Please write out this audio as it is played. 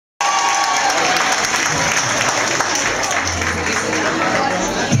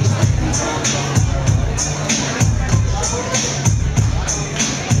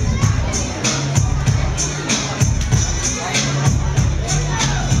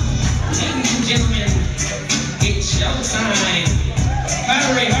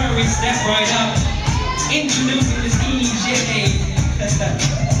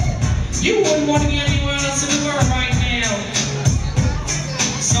more than anywhere else in the world right now.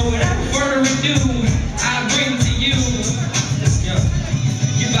 So without further ado, I bring to you,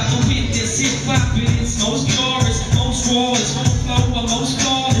 you're about to witness hip-hop in its most glorious, most raw, its most flow, most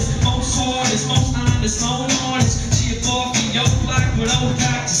flawless, most hardest, most honest, most honest. Chip off in your block, but don't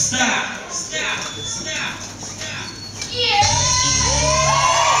got to stop. Stop, stop, stop. Yeah!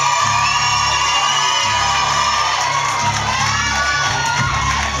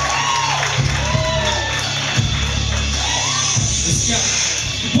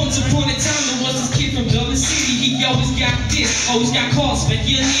 Once upon a time there was this kid from Dublin City. He always got this, always got calls back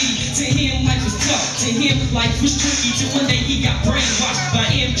your needy. To him life was tough, to him life was tricky. Till one day he got brainwashed by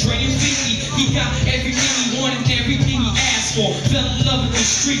Andre and 50. He got everything he wanted, everything he asked for. Fell in love with the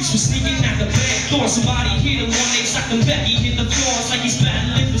streets, was sneaking out the back door. Somebody hit him one day, socked him back, he hit the floor. It's like he's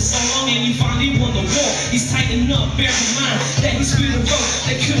battling for so long and he finally won the war. He's tightening up, bear in mind that he's spit a rope.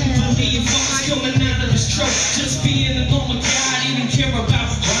 They couldn't believe what was coming out of his throat. Just being a normal guy, didn't care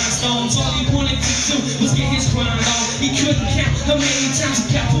about rhinestones. All he wanted to do was get his grind on. He couldn't count how many times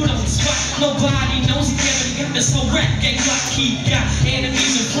he got put on the spot. Nobody knows he never got this whole rap game like he got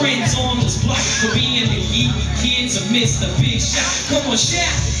enemies and friends on this block for being the geek kids and missed a big shot. Come on,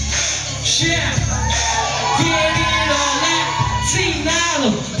 shout, shout, get it all out. Teen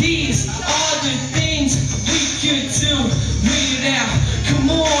Idol, these are the things we could do without. Come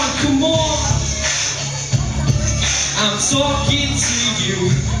on, come on. I'm talking to you.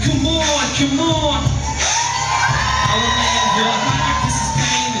 Come on, come on. I will never hide, 'cause his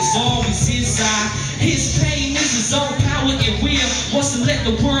pain is always inside. His pain is his own power and will. Wants to let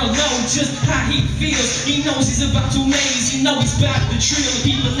the world know just how he feels. He knows he's about to amaze. You know he's about to trill.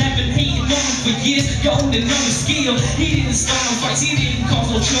 People have been hating on him for years, going to know his skill. He didn't start no fights, he didn't cause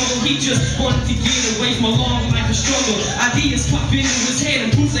no trouble. He just wanted to get away from a long life of struggle. Ideas pop into his head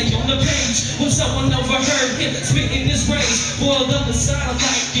and poof, they on the page. When someone overheard him spitting his rage, boiled up inside of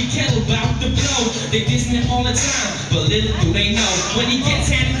like a kettle about to blow. They dissing him all the time, but little do they know, when he gets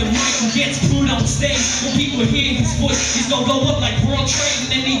handed the mic and gets put on stage, when people hear his voice, he's gonna go up like World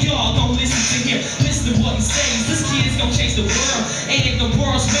Trade, and then y'all gon' listen to him, listen to what he says. This kid's gonna change the world and the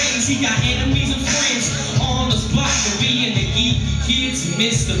world's ways. He got enemies and friends on the block for being the geek kids who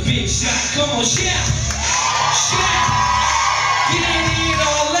missed the big shot. Come on, shout, shout, get it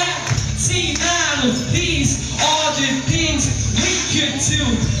all out. Teen Idol, these are the things we could do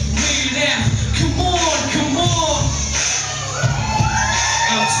without. Come on, come on.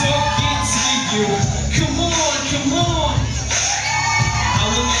 I'm talking to you. Come on, come on. I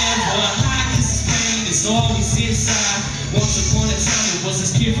will never hide, 'cause his pain is always inside. Once upon a time it was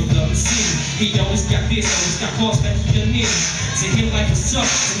this kid from Dublin City. He always got this, always got calls back to your knees. To him life was tough,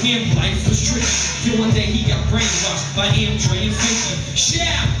 to him life was tricky. Till one day he got brainwashed by Andre and 50.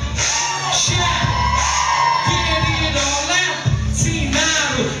 Shout, shout, get it all out. Teen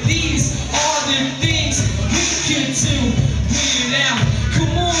Idol, these are the things we could do without.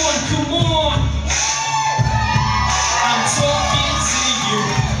 Come on, come on. I'm talking to you.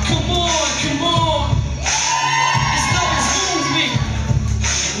 Come on, come on. It's noise movement,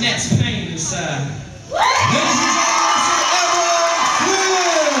 and that's pain inside. Ladies and gentlemen,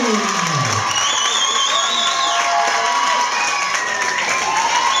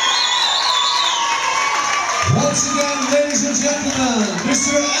 once again, ladies and gentlemen,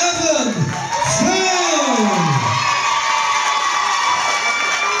 Mr. Evan Flynn.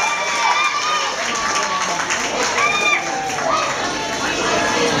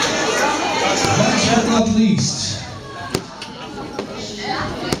 Last but not least,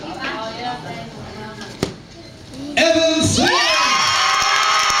 Evan Flynn.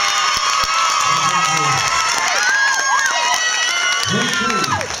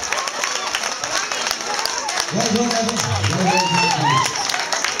 Well done, Evan. Well done.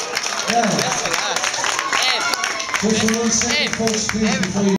 Just for 1 second, folks, please, before you